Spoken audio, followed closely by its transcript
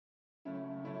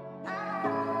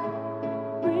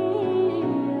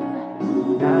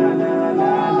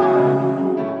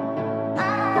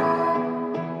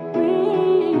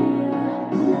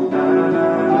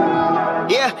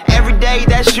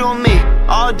that's you and me.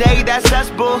 All day, that's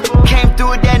us, boo. Came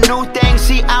through with that new thing.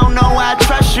 See, I don't know why I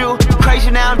trust you.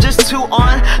 Crazy now, I'm just too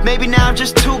on. Maybe now I'm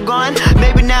just too gone.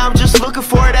 Maybe now I'm just looking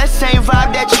for that same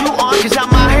vibe that you on. Cause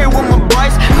I'm out here with my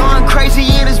boys, going crazy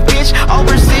in this bitch.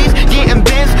 Overseas, getting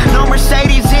Benz, no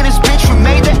Mercedes in this bitch. We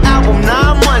made the album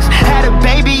 9 months. Had a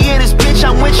baby in this bitch.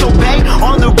 I'm with your babe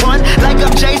on the run, like I'm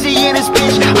Jay-Z in this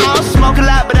bitch. I don't smoke a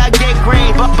lot, but I get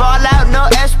green. But ball out, no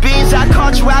SBs. I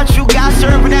called you out, you got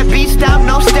served with that beat stop,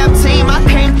 no step team. I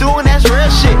came through and that's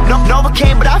real shit. No,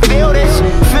 Novocaine, but I feel this.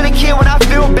 Feel the kid when I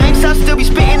feel banks. I still be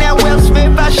spitting that Will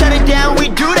Smith. I shut it down,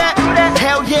 we do that.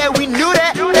 Hell yeah, we knew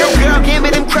that. Little girl, give me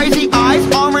them crazy eyes.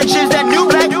 Orange is that new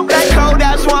black. Cold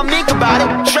out, so I'm think about it.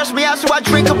 Stress me out, so I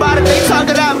drink about it. They talk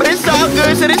it out, but it's all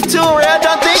good, so it's too real.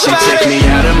 Don't think about it. She take me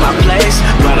out of my place,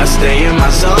 but I stay in my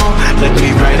zone. Look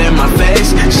me right in my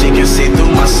face, she can see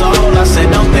through my soul. I said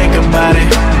don't think about it.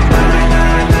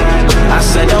 I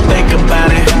said don't think about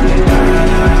it.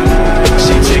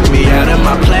 She took me out of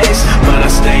my place, but I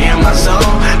stay in my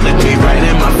zone. Look me right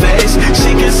in my face,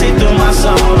 she can see through my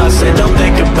soul. I said don't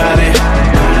think about it.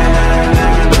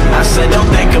 I said don't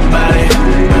think about it.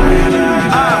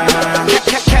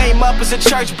 Came up as a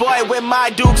church boy with my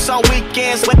dukes on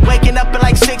weekends. Waking up at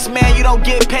like 6, man, you don't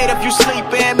get paid if you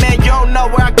sleepin'. Man, you don't know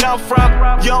where I come from,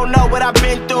 you don't know what I've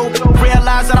been through.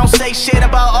 Realize I don't say shit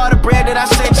about all the bread that I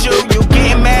sent you. You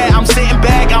getting mad, I'm sitting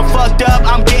back, I'm fucked up,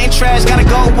 I'm getting trash. Gotta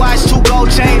go watch 2 gold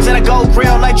chains and a gold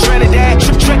grill like Trinidad.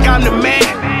 Trick, I'm the man,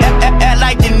 act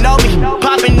like you know me.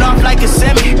 Popping off like a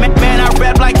semi, man, I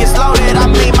rap like it's loaded. I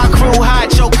mean my crew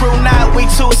hot, your crew not. We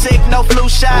too sick, no flu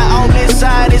shot. On this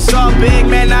side, it's all big,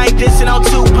 man, I ain't dissing on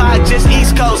Tupac. Just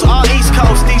East Coast, all East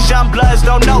Coast. These young bloods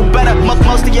don't know better.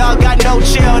 Most of y'all got no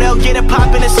chill, they'll get it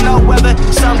poppin' in snow weather.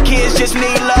 Some kids just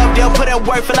need love, they'll put in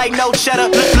work for like no cheddar.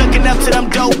 Looking up to them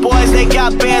dope boys, they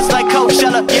got bands like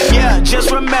Coachella. Yeah,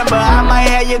 just remember, I might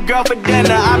have your girl for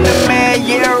dinner. I'm the man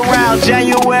year round,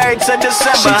 January to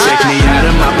December. She take me out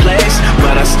of my place,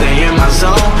 but I stay in my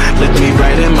zone. Look me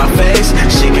right in my face,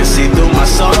 she can see through my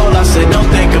soul. I said don't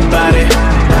think about it.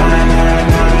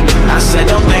 I said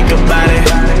don't think about it.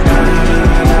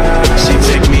 She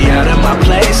took me out of my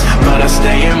place, but I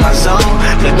stay in my zone.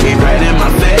 Look me right in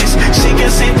my face, she can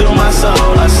see through my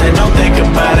soul. I said don't think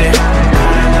about it.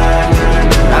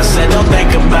 I said don't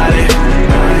think about it.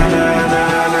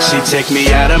 She take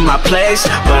me out of my place,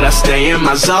 but I stay in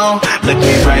my zone. Look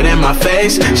me right in my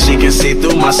face, she can see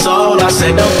through my soul. I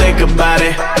said don't think about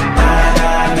it.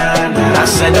 I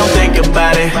said don't think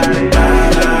about it.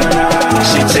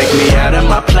 She take me out of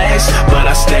my place, but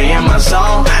I stay in my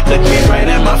zone. Look me right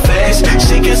in my face,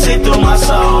 she can see through my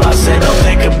soul. I said don't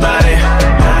think about it.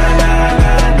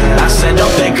 I said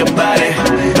don't think about it.